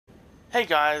Hey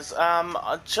guys,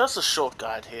 just a short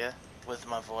guide here with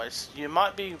my voice. You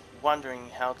might be wondering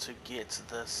how to get to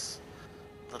this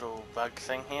little bug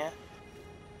thing here.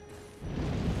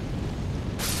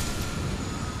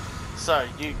 So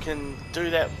you can do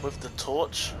that with the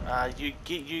torch.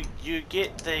 You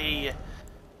get the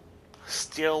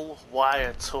steel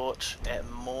wire torch at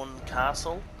Morn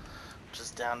Castle, which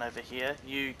is down over here.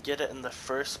 You get it in the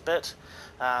first bit.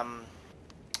 Um,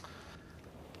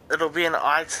 It'll be an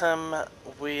item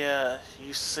where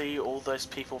you see all those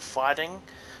people fighting,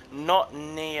 not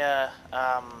near,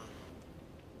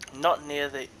 not near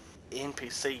the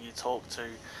NPC you talk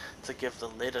to give the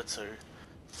letter to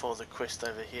for the quest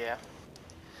over here.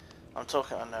 I'm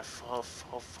talking, I know, for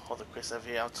the quest over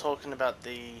here. I'm talking about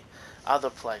the other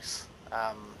place,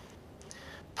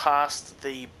 past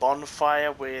the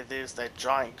bonfire where there's that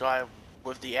giant guy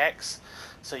with the axe.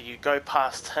 So you go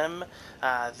past him,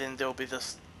 then there'll be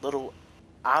this little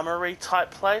armory type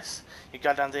place. You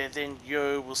go down there, then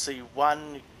you will see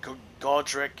one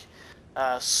Godric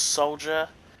soldier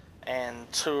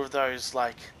and two of those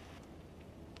like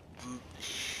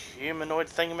humanoid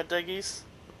thingamadiggies.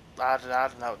 I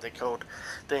don't know what they're called.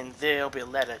 Then there'll be a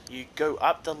ladder. You go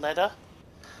up the ladder.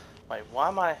 Wait, why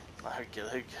am I?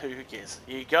 Who cares?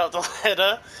 You go up the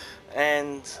ladder,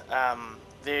 and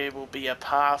there will be a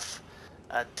path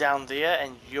down there,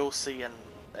 and you'll see an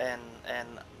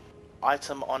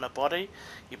item on a body.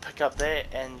 You pick up that,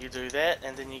 and you do that,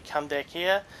 and then you come back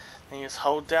here, and you just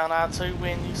hold down R2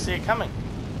 when you see it coming.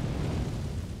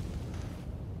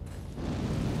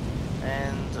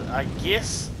 And I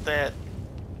guess that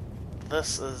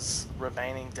this is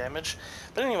remaining damage.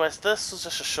 But anyways, this was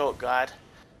just a short guide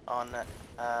on,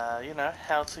 you know,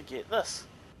 how to get this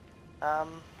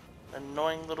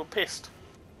annoying little pest.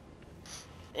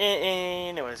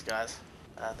 Anyways, guys,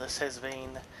 this has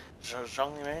been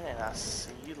Zhongli Moon, and I'll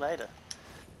see you later.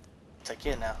 Take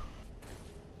care now.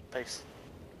 Peace.